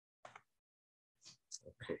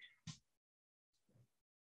Okay.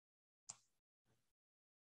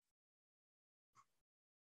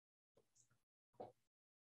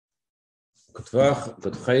 Good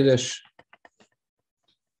Chodesh.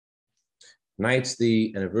 Tonight's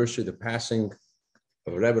the anniversary of the passing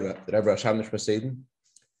of Rebbe Rashab. I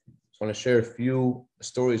want to share a few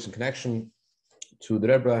stories in connection to the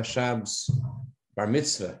Rebbe Rashab's bar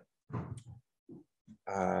mitzvah.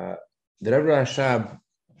 The Rebbe Rashab,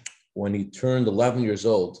 when he turned 11 years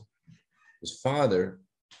old, his father,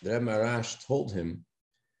 the Rebbe Marash, told him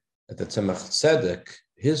that the Tzemach Tzedek,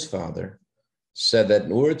 his father, said that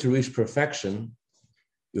in order to reach perfection,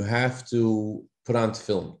 you have to put on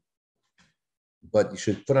tefillin. But you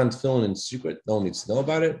should put on tefillin in secret. No one needs to know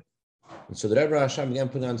about it. And so the Rebbe Rashab began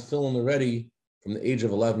putting on tefillin already from the age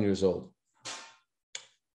of 11 years old.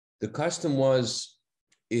 The custom was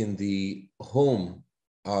in the home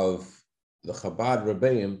of the Chabad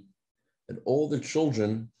Rebbeim that all the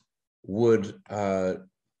children would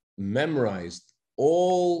memorize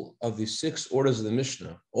all of the 6 orders of the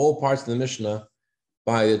Mishnah, all parts of the Mishnah,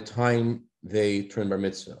 by the time they turned bar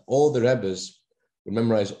mitzvah. All the Rebbes would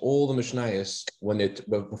memorize all the Mishnayos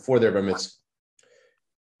before their bar mitzvah.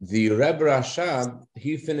 The Rebbe Rashab,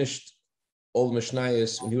 he finished all the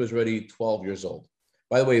Mishnayos when he was already 12 years old.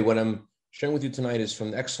 By the way, what I'm sharing with you tonight is from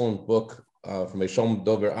an excellent book from a Shalom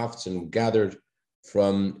Dover Aftzin, gathered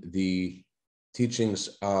from the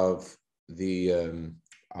teachings of the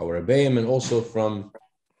our Rebbeim, and also from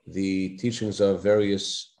the teachings of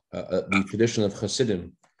various, the tradition of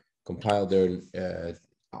Chassidim, compiled there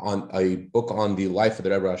on a book on the life of the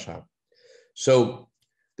Rebbe Rashab. So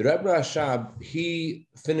the Rebbe Rashab, he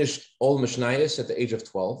finished all the Mishnayos at the age of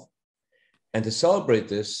 12. And to celebrate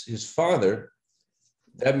this, his father,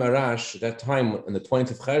 the Rebbe Marash, at that time, on the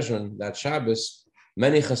 20th of Cheshvan, that Shabbos,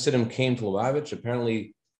 many Chassidim came to Lubavitch,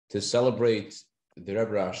 apparently to celebrate the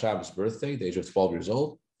Rebbe Rashab's birthday, the age of 12 years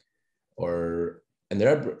old. And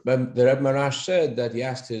the Rebbe Marash said that he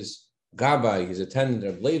asked his Gabbai, his attendant,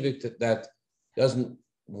 Rebbe Leivik, that doesn't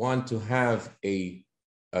want to have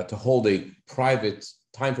to hold a private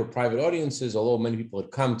time for private audiences, although many people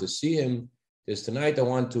had come to see him. Is tonight I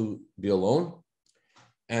want to be alone.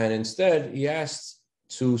 And instead, he asked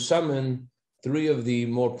to summon 3 of the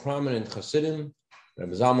more prominent Chassidim,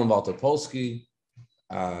 Rebbe Zalman Walter-Polsky,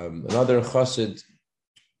 another Chassid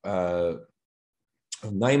of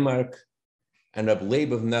Neimark, and Rebbe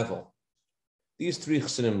Leib of Nevel. These 3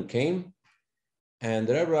 Chassidim came, and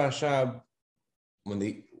the Rebbe Rashab, when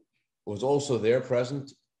they was also there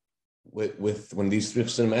present with when these 3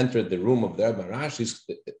 Chassidim entered the room of the Rebbe Marash,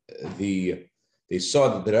 they saw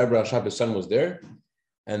that the Rebbe Rashab, his son, was there,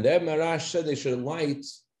 and the Rebbe Marash said they should light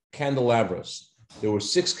candelabras. There were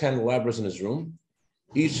 6 candelabras in his room.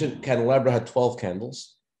 Each candelabra had 12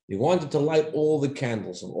 candles. He wanted to light all the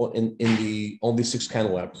candles in all these 6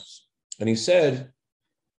 candelabras. And he said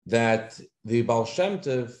that the Baal Shem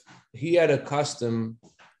Tov, he had a custom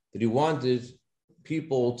that he wanted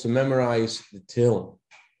people to memorize the Tehillim.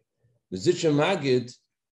 The Zitcha Magid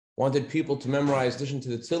wanted people to memorize, in addition to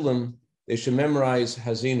the Tehillim, they should memorize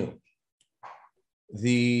Hazinu.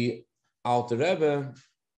 The Alter Rebbe,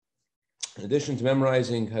 in addition to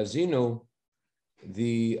memorizing Hazinu,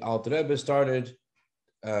 the Alter Rebbe started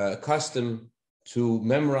a custom to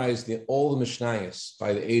memorize all the Mishnayos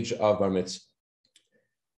by the age of bar mitzvah.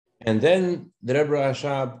 And then the Rebbe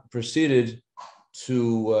Rashab proceeded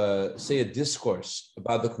to say a discourse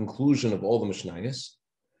about the conclusion of all the Mishnayos,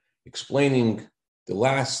 explaining the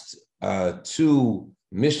last 2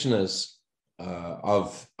 Mishnahs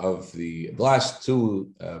of the last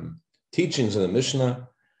 2 teachings of the Mishnah,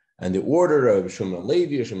 and the order of Shimon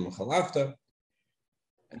Levi, Shimon Chalafta.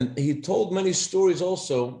 And he told many stories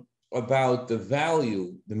also about the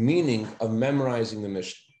value, the meaning of memorizing the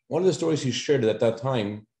Mishnah. One of the stories he shared at that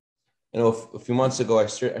time, a few months ago, I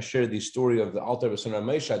shared the story of the Alter Rebbe son Rabbi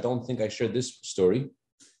Moshe. I don't think I shared this story,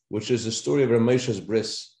 which is the story of Rabbi Moshe's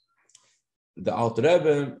bris. The Alter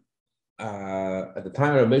Rebbe, at the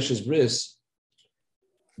time of Rabbi Moshe's bris,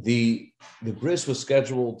 the bris was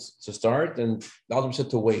scheduled to start, and the Alter Rebbe said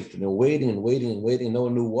to wait. And they're waiting and waiting and waiting. No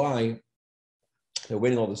one knew why. They're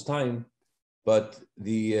waiting all this time. But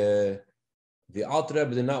the Alter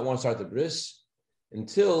Rebbe did not want to start the bris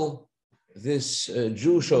until this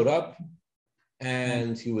Jew showed up,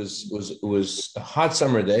 and it was a hot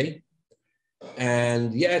summer day,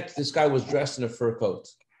 and yet this guy was dressed in a fur coat.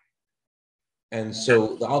 And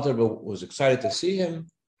so the Alter Rebbe was excited to see him,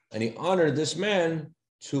 and he honored this man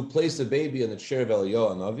to place the baby in the chair of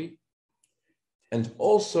Eliyahu Hanavi, and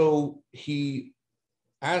also he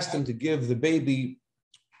asked him to give the baby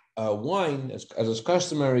wine as is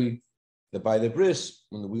customary that by the bris,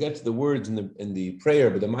 when we get to the words in the prayer,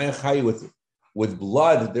 but the mayachai with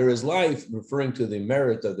blood there is life, referring to the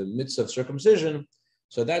merit of the mitzvah of circumcision.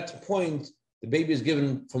 So at that point, the baby is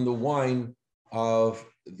given from the wine of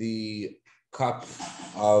the cup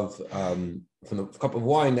of from the cup of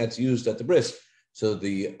wine that's used at the bris. So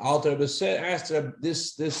the Alter Rebbe asked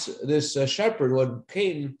this shepherd who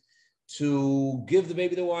came to give the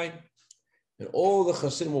baby the wine, and all the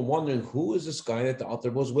chassidim were wondering who is this guy that the Alter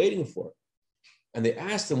Rebbe was waiting for, and they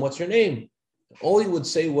asked him, "What's your name?" And all he would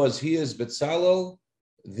say was, "He is Bezalel,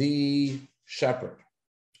 the shepherd."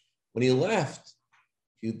 When he left,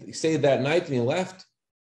 he stayed that night, and he left.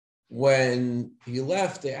 When he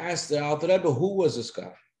left, they asked the Alter Rebbe, "Who was this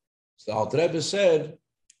guy?" So the Alter Rebbe said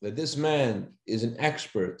that this man is an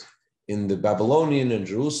expert in the Babylonian and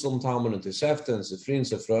Jerusalem Talmud and Tosefta and Sifri and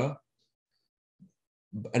Sifra,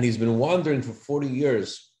 and he's been wandering for 40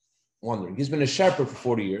 years. He's been a shepherd for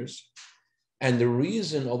 40 years. And the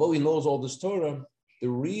reason, although he knows all this Torah, the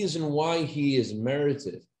reason why he is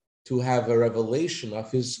merited to have a revelation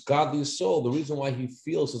of his godly soul, the reason why he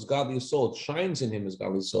feels his godly soul, it shines in him, his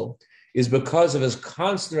godly soul, is because of his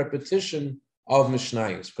constant repetition of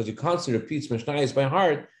Mishnayos, because he constantly repeats Mishnayos by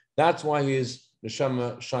heart. That's why his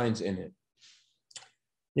neshama shines in him.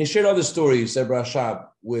 And he shared other stories, Rebbe Rashab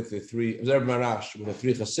with the three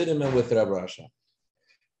Chassidim and with Rebbe Rashab.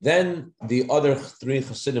 Then the other three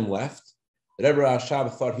Chassidim left. Rebbe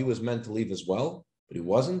Rashab thought he was meant to leave as well, but he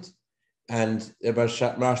wasn't. And Rebbe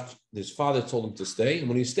Rashab, his father told him to stay. And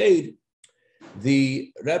when he stayed,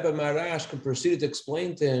 the Rebbe Marash proceeded to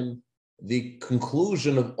explain to him the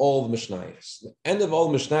conclusion of all the Mishnayos. The end of all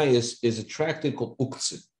the Mishnayos is a tractate called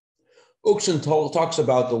Uktzin. Uktzin talks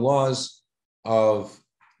about the laws of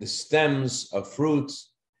the stems of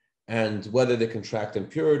fruits and whether they contract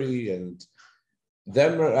impurity. And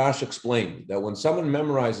then Marash explained that when someone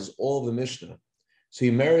memorizes all of the Mishnah, so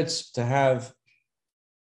he merits to have,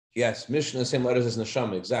 yes, Mishnah, same letters as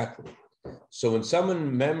Neshama, exactly. So when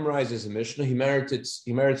someone memorizes a Mishnah, he merits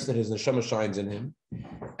that his Neshama shines in him.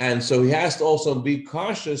 And so he has to also be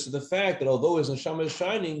cautious of the fact that although his Neshama is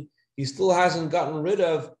shining, he still hasn't gotten rid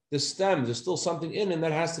of the stem. There's still something in him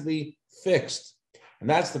that has to be fixed. And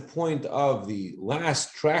that's the point of the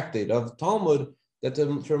last tractate of Talmud, that to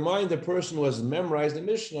remind the person who has memorized the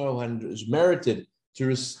Mishnah and is merited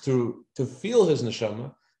to feel his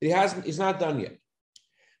Neshama, that he's not done yet.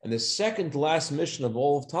 And the second to last mission of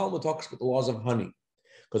all of Talmud talks about the laws of honey.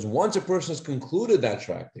 Because once a person has concluded that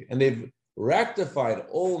tractate and they've rectified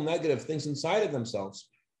all negative things inside of themselves,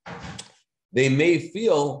 they may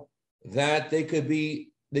feel that they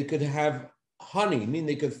could have honey, meaning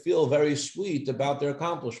they could feel very sweet about their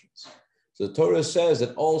accomplishments. So the Torah says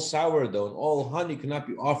that all sourdough and all honey cannot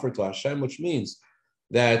be offered to Hashem, which means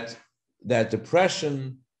that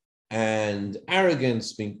depression and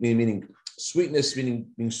arrogance, meaning sweetness, meaning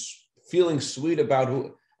feeling sweet about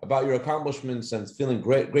your accomplishments and feeling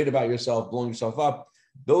great about yourself, blowing yourself up,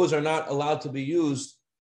 those are not allowed to be used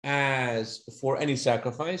as for any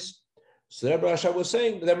sacrifice. So the Rebbe Rashab was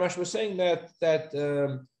saying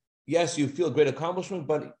that yes, you feel great accomplishment,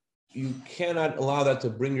 but you cannot allow that to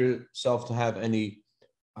bring yourself to have any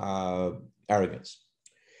arrogance.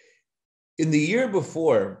 In the year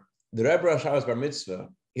before the Rebbe Rashab's bar mitzvah,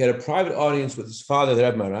 he had a private audience with his father, the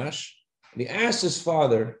Rebbe Marash, and he asked his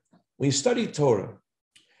father, when you study Torah,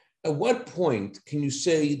 at what point can you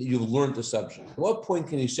say that you've learned the subject? At what point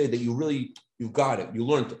can you say that you've got it, you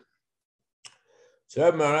learned it? So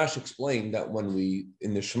Rebbe Marash explained that when we,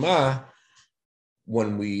 in the Shema,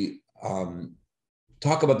 when we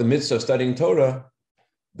talk about the mitzvah of studying Torah,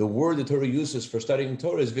 the word the Torah uses for studying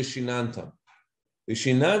Torah is vishinantam.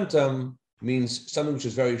 Vishinantam means something which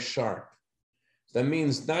is very sharp. That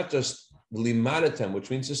means not just limadatem, which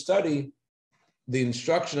means to study. The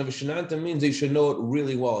instruction of vishinantam means that you should know it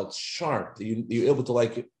really well. It's sharp. You're able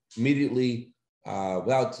to immediately,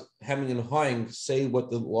 without hemming and hawing, say what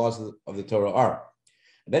the laws of the Torah are.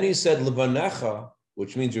 And then he said levanecha,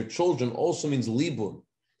 which means your children, also means libun.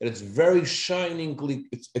 That it's very shining,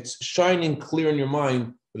 it's shining clear in your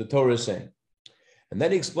mind what the Torah is saying. And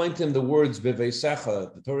then he explained to him the words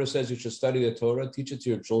beveisecha. The Torah says you should study the Torah, teach it to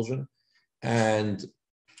your children, and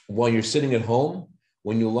when you're sitting at home,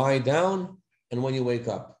 when you lie down, and when you wake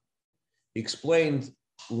up. He explained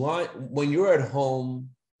when you're at home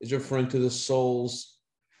is referring to the soul's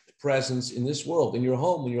presence in this world, in your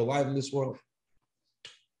home, when you're alive in this world.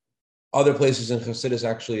 Other places in chassidus,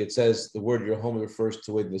 actually, it says the word your home refers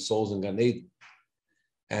to the souls in Gan Eden.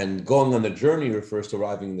 And going on the journey refers to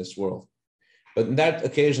arriving in this world. But in that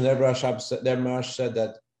occasion, Rebbe Rashab said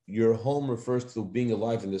that your home refers to being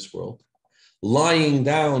alive in this world. lying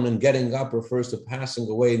down and getting up refers to passing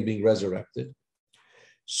away and being resurrected.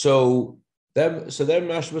 So then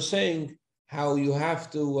Rashab was saying how you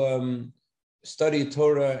have to study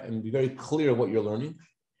Torah and be very clear what you're learning.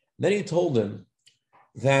 Then he told him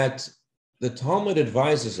that the Talmud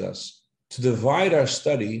advises us to divide our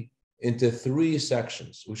study into 3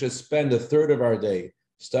 sections. We should spend a third of our day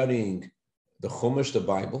studying the Chumash, the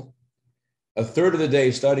Bible, a third of the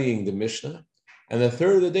day studying the Mishnah, and a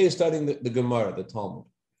third of the day studying the Gemara, the Talmud.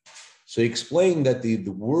 So he explained that the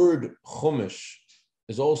word Chumash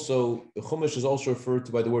is also referred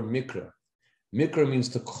to by the word Mikra. Mikra means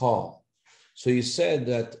to call. So he said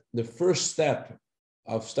that the first step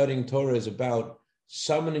of studying Torah is about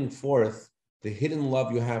summoning forth the hidden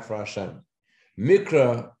love you have for Hashem.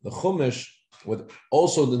 Mikra, the Chumash, with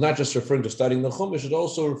also not just referring to studying the Chumash, it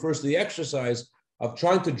also refers to the exercise of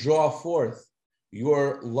trying to draw forth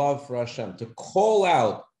your love for Hashem, to call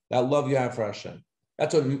out that love you have for Hashem.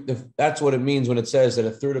 That's what it means when it says that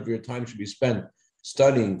a third of your time should be spent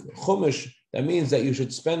studying Chumash. That means that you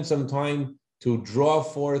should spend some time to draw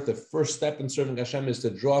forth. The first step in serving Hashem is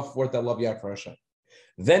to draw forth that love you have for Hashem.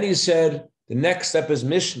 Then he said, the next step is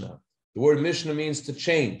Mishnah. The word Mishnah means to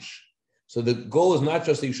change. So the goal is not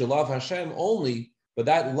just that you should love Hashem only, but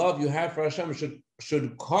that love you have for Hashem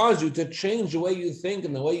should cause you to change the way you think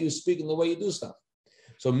and the way you speak and the way you do stuff.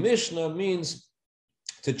 So Mishnah means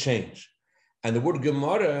to change. And the word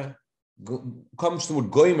Gemara comes from the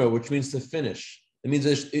word goimer, which means to finish. It means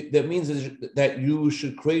that you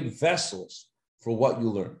should create vessels for what you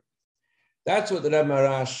learn. That's what the Rebbe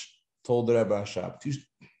Marash told the Rebbe Rashab.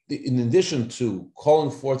 In addition to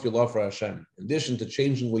calling forth your love for Hashem, in addition to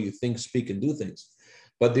changing the way you think, speak, and do things,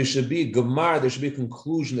 but there should be Gemara, there should be a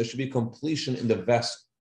conclusion, there should be completion in the vessel.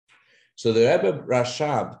 So the Rebbe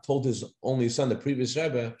Rashab told his only son, the previous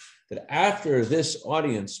Rebbe, that after this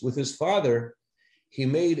audience with his father, he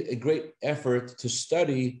made a great effort to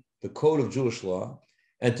study the code of Jewish law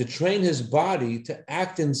and to train his body to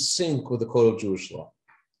act in sync with the code of Jewish law.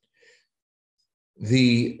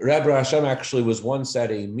 The Rabbi Rashab actually was once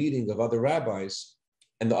at a meeting of other rabbis,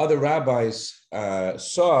 and the other rabbis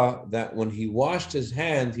saw that when he washed his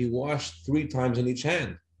hand, he washed 3 times in each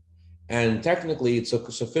hand. And technically, it's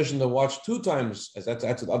sufficient to wash 2 times. As that's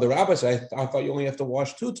what the other rabbis said. I thought you only have to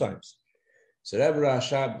wash 2 times. So Rabbi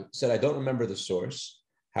Rashab said, I don't remember the source.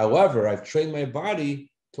 However, I've trained my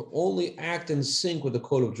body to only act in sync with the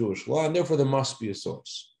code of Jewish law, and therefore there must be a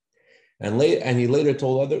source. And he later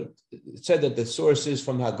said that the source is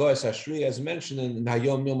from Hagoyas Hashri, as mentioned in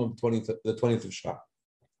Hayom Yom of the 20th of Shvat.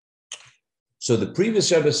 So the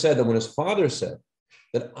previous Rebbe said that when his father said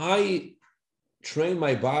that I train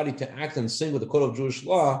my body to act in sync with the code of Jewish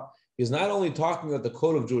law, he's not only talking about the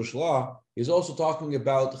code of Jewish law, he's also talking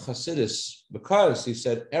about chassidus, because he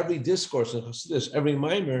said every discourse in chassidus, every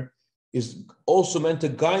mimer, is also meant to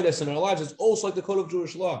guide us in our lives. It's also like the code of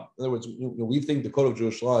Jewish law. In other words, we think the code of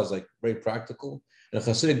Jewish law is like very practical, and a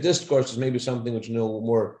Hasidic discourse is maybe something which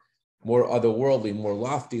more otherworldly, more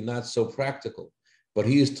lofty, not so practical. But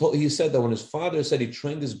he said that when his father said he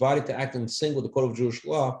trained his body to act in sync with the code of Jewish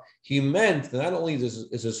law, he meant that not only is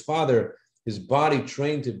his father, his body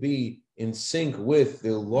trained to be in sync with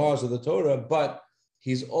the laws of the Torah, but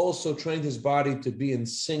he's also trained his body to be in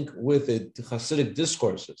sync with the Hasidic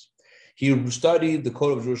discourses. He studied the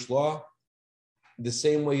code of Jewish law the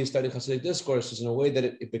same way he studied Hasidic discourses, in a way that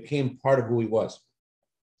it became part of who he was.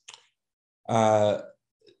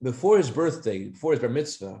 Before his birthday, before his bar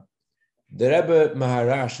mitzvah, the Rebbe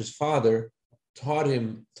Maharash, his father, taught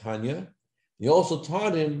him Tanya. He also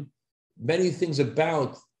taught him many things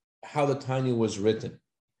about how the Tanya was written.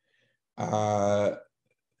 The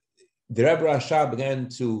Rebbe Rashab began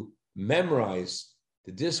to memorize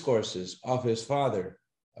the discourses of his father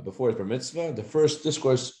before his bar mitzvah. The first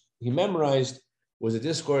discourse he memorized was a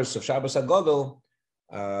discourse of Shabbos HaGadol,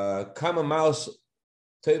 Kama Maus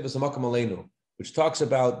Teivas Hamakam Aleinu, which talks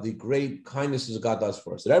about the great kindnesses God does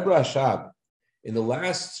for us. The Rebbe Rashab, in the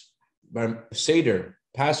last Seder,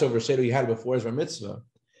 Passover Seder he had before his bar mitzvah,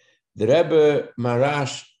 the Rebbe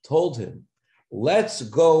Marash told him, let's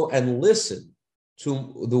go and listen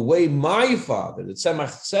to the way my father, the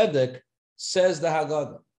Tzemach Tzedek, says the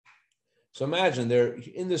Haggadah. So imagine they're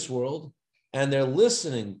in this world and they're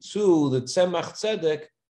listening to the Tzemach Tzedek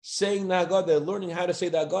saying the Haggadah. They're learning how to say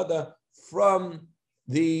the Haggadah from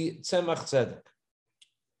the Tzemach Tzedek.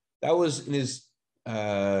 That was in his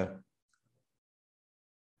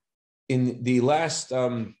in the last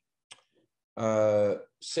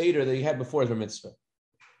Seder that he had before his bar mitzvah.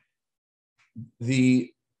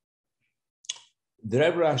 The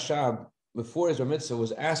Rebbe Rashab, before his bar mitzvah,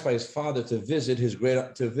 was asked by his father to visit his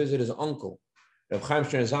uncle, Reb Chaim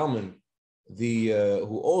Shner Zalman,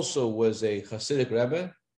 who also was a Hasidic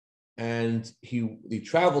Rebbe, and he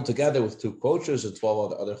traveled together with two coaches and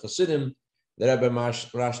 12 other Hasidim. The Rebbe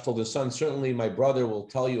Rash told his son, certainly my brother will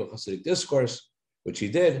tell you a Hasidic discourse, which he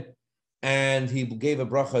did, and he gave a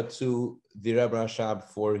bracha to the Rebbe Rashab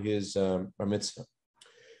for his bar mitzvah.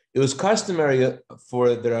 It was customary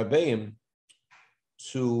for the Rabbeim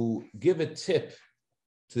to give a tip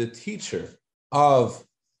to the teacher of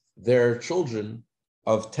their children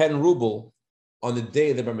of 10 ruble on the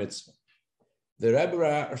day of the bar mitzvah. The Rebbe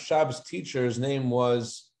Rashab's teacher's name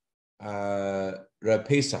was Reb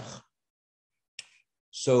Pesach.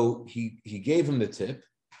 So he gave him the tip,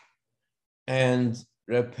 and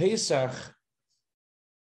Reb Pesach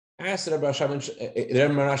asked the Rebbe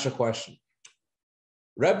Marash a question.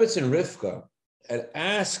 Rebbe and Rivka had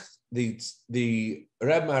asked the Rebbe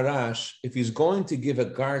Marash if he's going to give a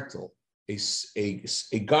gartel, a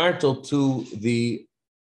gartel to the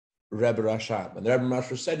Rebbe Rashab, and the Rebbe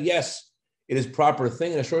Marash said yes, it is proper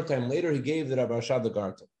thing. And a short time later, he gave the Rebbe Rashab the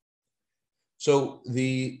gartel. So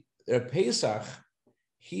the Rebbe Pesach,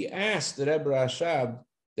 he asked the Rebbe Rashab,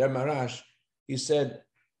 the Rebbe Marash, he said,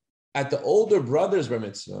 at the older brother's bar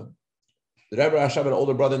mitzvah, the Rebbe Rashab had an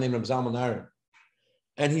older brother named Reb Zalman Aron,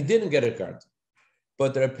 and he didn't get a gartel.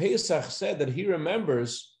 But the Rebbe Pesach said that he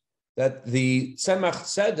remembers that the Tzemach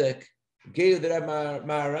Tzedek gave the Rebbe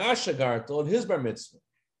Marash a gartel of his bar mitzvah.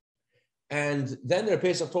 And then the Rebbe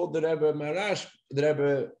Pesach told the Rebbe Marash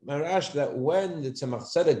that when the Tzemach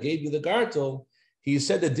Tzedek gave you the gartel, he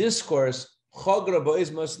said the discourse, Chagra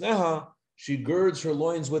Bais Masneha, she girds her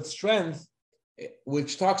loins with strength,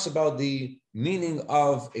 which talks about the meaning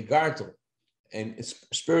of a gartel, and it's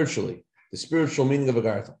spiritually, the spiritual meaning of a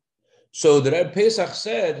gartel. So the Rebbe Pesach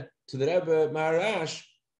said to the Rebbe Marash,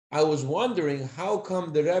 I was wondering how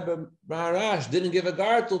come the Rebbe Marash didn't give a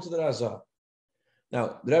gartel to the Razah.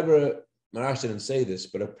 Now, the Rebbe Marash didn't say this,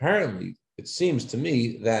 but apparently it seems to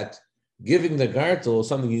me that giving the gartel is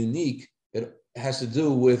something unique that has to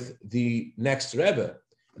do with the next Rebbe.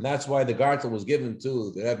 And that's why the gartel was given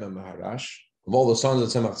to the Rebbe Marash. Of all the sons of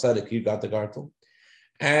Tzemach Tzedek, he got the gartel.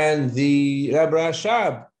 And the Rebbe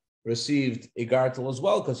Rashab received a gartel as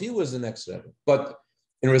well, because he was the next Rebbe. But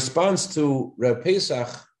in response to Rebbe Pesach,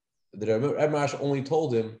 the Rebbe Marash only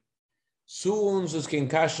told him,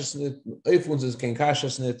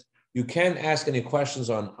 you can't ask any questions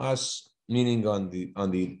on us, meaning on the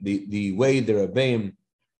way the Rebbeim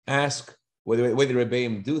ask, the way the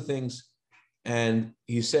Rebbeim do things. And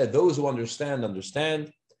he said, those who understand,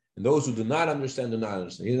 understand, and those who do not understand, do not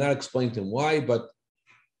understand. He did not explain to him why, but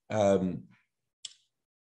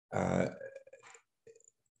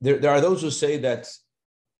there are those who say that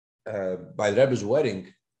by the Rebbe's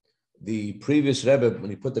wedding, the previous Rebbe, when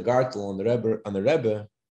he put the gartel on the Rebbe,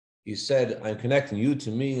 he said, I'm connecting you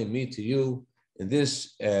to me and me to you in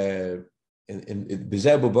this in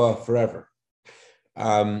Bezebubah forever.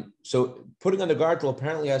 So putting on the gartel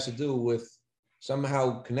apparently has to do with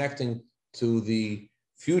somehow connecting to the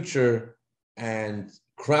future and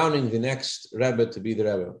crowning the next Rebbe to be the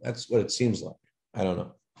Rebbe. That's what it seems like. I don't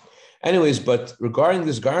know. Anyways, but regarding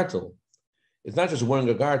this gartel, it's not just wearing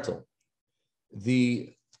a gartel.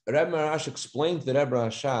 The Rebbe Marash explained to the Rebbe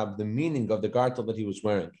Rashab the meaning of the gartel that he was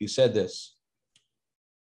wearing. He said this.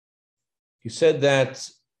 He said that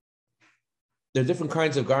there are different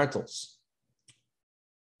kinds of gartels.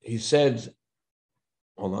 He said,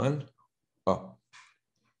 hold on. Oh.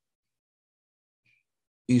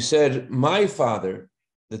 He said, my father,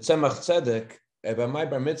 the Tzemach Tzedek, by my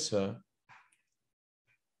bar mitzvah,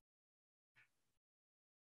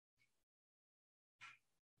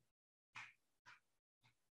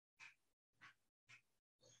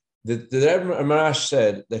 the Rebbe Marash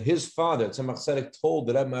said that his father, Tzemach Tzedek, told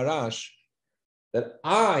the Rebbe Marash that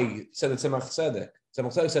I said to Tzemach Tzedek.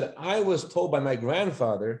 Tzemach Tzedek said, I was told by my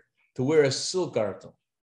grandfather to wear a silk gartel.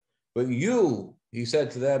 But you, he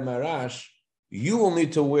said to the Rebbe Marash, you will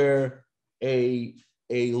need to wear a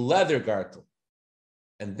leather gartel.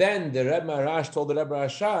 And then the Rebbe Marash told the Rebbe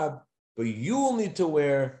Rashab, but you will need to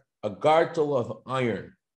wear a gartel of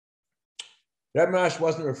iron. Rebbe Marash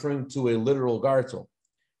wasn't referring to a literal gartel.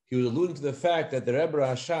 He was alluding to the fact that the Rebbe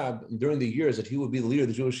Rashab, during the years that he would be the leader of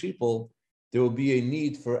the Jewish people, there will be a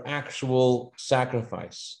need for actual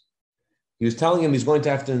sacrifice. He was telling him he's going to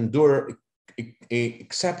have to endure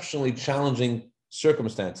exceptionally challenging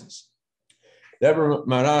circumstances. The Rebbe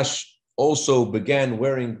Marash also began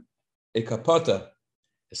wearing a kapata,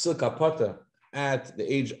 a silk kapata, at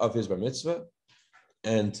the age of his bar mitzvah.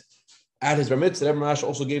 And at his bar mitzvah, the Rebbe Marash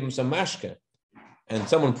also gave him some mashke. And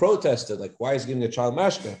someone protested, like, why is he giving a child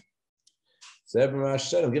mashke? So the Rebbe Marash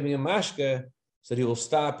said, I'm giving him mashke so that he will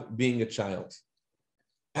stop being a child.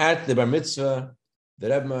 At the bar mitzvah, the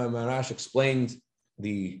Rebbe Marash explained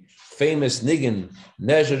the famous niggin,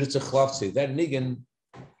 Nezher Ritzach Chlavtzi. That niggin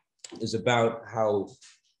is about how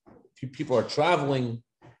people are traveling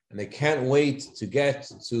and they can't wait to get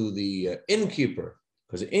to the innkeeper,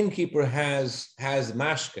 because the innkeeper has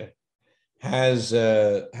mashke, has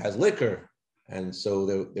liquor, and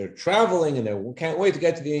so they're traveling and they can't wait to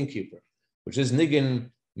get to the innkeeper, which is niggin,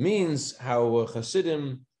 means how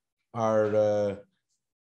chassidim are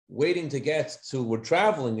waiting to get to, we're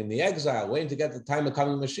traveling in the exile, waiting to get the time of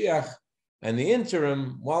coming Mashiach, and the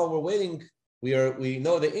interim, while we're waiting, we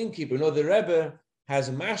know the innkeeper, we know the Rebbe has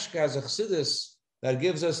a mashke, has a chassidus that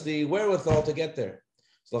gives us the wherewithal to get there.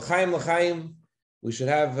 So l'chaim, we should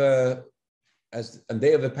have, as on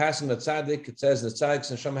day of the passing of the tzaddik, it says the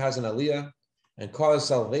tzaddik's neshama has an aliyah and cause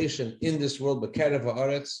salvation in this world, b'kerev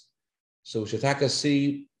ha'aretz. So we should take a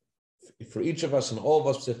see for each of us and all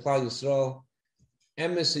of us, B'Klal Yisrael,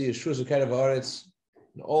 embassy, Yeshua b'kerev ha'aretz,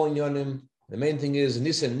 and all in yonim. The main thing is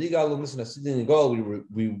nisan nigalu, nisan asidin nigal.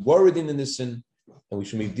 We worried in the nisan, and we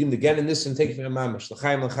should be deemed again in nisan. Take it from mamash.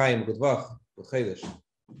 L'chaim, good vach, good chaydesh.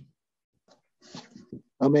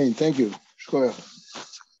 Amen. Thank you. Shkoyach.